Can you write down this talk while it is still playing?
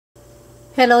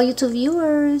Hello YouTube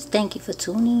viewers, thank you for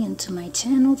tuning into my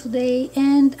channel today,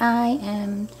 and I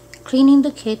am cleaning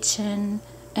the kitchen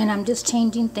and I'm just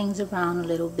changing things around a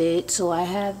little bit. So I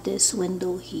have this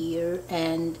window here,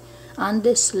 and on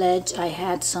this ledge I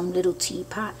had some little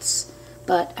teapots,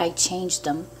 but I changed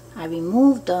them. I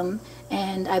removed them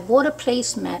and I bought a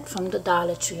placemat from the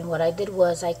Dollar Tree, and what I did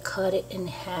was I cut it in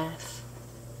half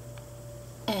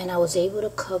and I was able to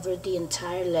cover the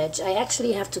entire ledge. I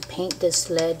actually have to paint this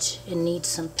ledge. It needs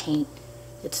some paint.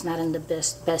 It's not in the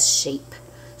best shape.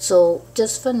 So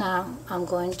just for now, I'm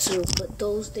going to put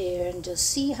those there and just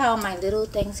see how my little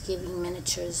Thanksgiving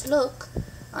miniatures look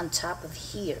on top of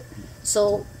here.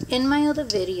 So in my other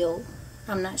video,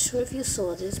 I'm not sure if you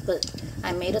saw this, but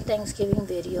I made a Thanksgiving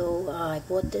video. I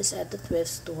bought this at the thrift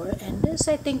store, and this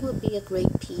I think would be a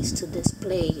great piece to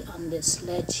display on this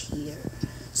ledge here.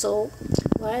 So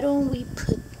why don't we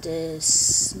put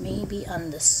this maybe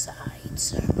on the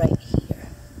sides, right here,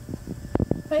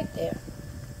 right there.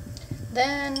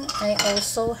 Then I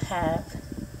also have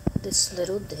this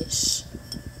little dish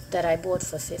that I bought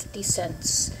for 50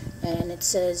 cents, and it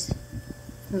says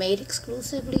made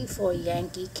exclusively for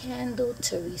Yankee Candle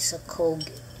Teresa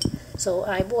Colgate. So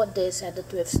I bought this at the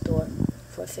thrift store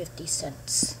for 50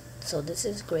 cents. So this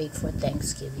is great for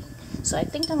Thanksgiving. So I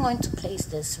think I'm going to place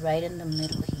this right in the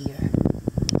middle here.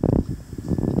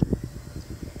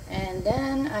 And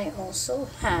then I also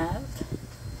have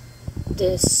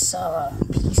this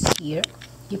piece here.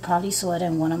 You probably saw it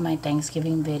in one of my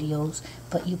Thanksgiving videos,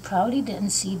 but you probably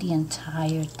didn't see the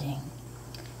entire thing.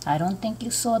 I don't think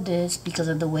you saw this because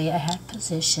of the way I had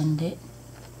positioned it.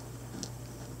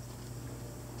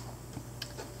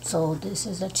 So this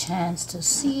is a chance to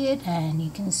see it, and you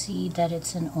can see that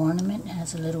it's an ornament. It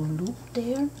has a little loop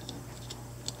there.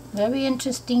 Very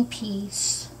interesting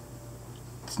piece.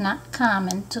 It's not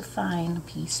common to find a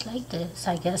piece like this,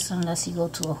 I guess, unless you go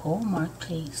to a Hallmark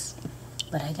place.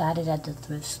 But I got it at the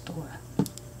thrift store.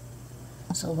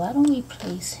 So why don't we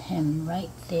place him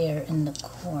right there in the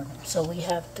corner? So we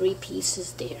have 3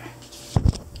 pieces there.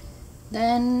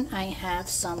 Then I have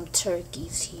some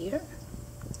turkeys here.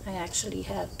 I actually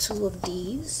have 2 of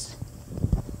these.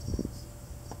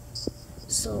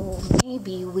 So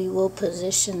maybe we will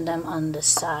position them on the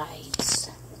sides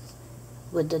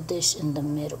with the dish in the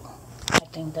middle. I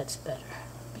think that's better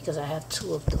because I have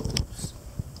 2 of those.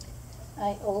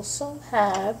 I also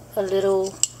have a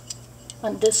little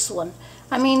on this one.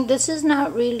 I mean, this is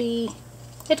not really,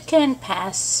 it can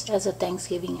pass as a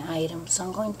Thanksgiving item, so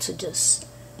I'm going to just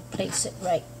place it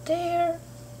right there.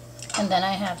 And then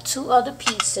I have 2 other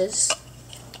pieces.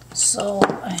 So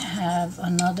I have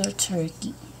another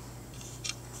turkey.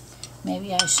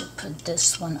 Maybe I should put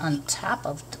this one on top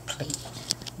of the plate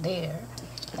there.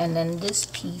 And then this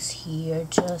piece here,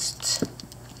 just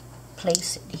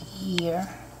place it here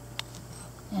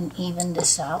and even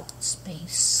this out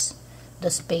space,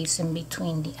 the space in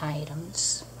between the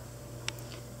items.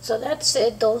 So that's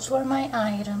it. Those were my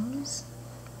items.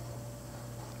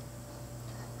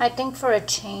 I think for a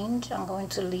change, I'm going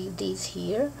to leave these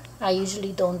here. I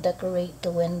usually don't decorate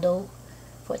the window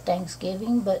for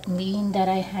Thanksgiving, but being that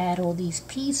I had all these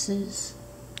pieces,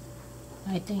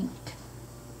 I think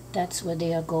that's where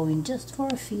they are going just for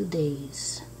a few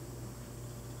days.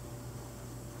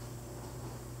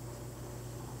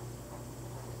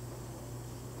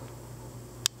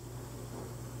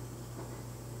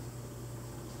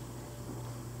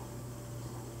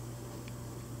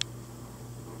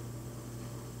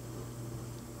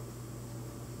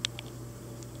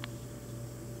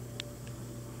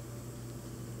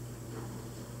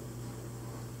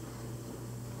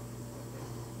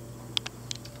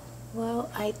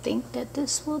 Well, I think that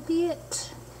this will be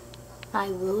it. I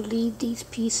will leave these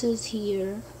pieces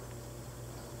here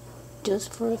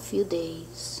just for a few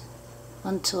days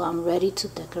until I'm ready to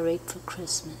decorate for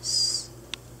Christmas.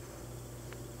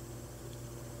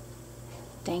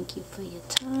 Thank you for your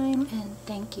time, and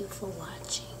thank you for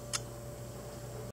watching.